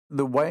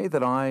The way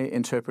that I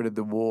interpreted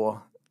the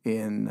war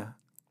in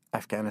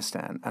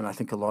Afghanistan, and I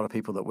think a lot of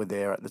people that were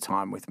there at the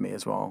time with me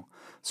as well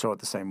saw it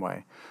the same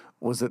way,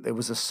 was that there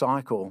was a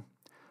cycle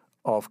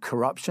of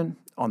corruption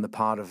on the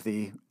part of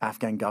the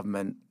Afghan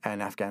government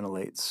and Afghan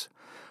elites,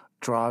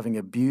 driving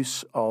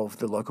abuse of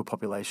the local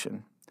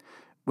population,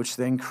 which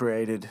then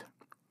created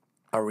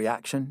a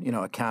reaction,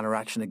 a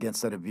counteraction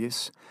against that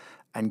abuse,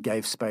 and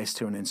gave space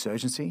to an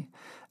insurgency.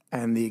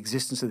 And the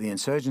existence of the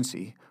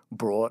insurgency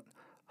brought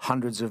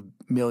hundreds of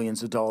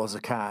millions of dollars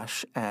of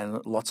cash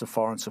and lots of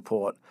foreign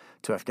support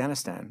to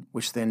Afghanistan,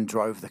 which then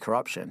drove the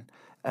corruption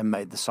and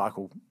made the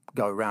cycle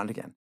go round again.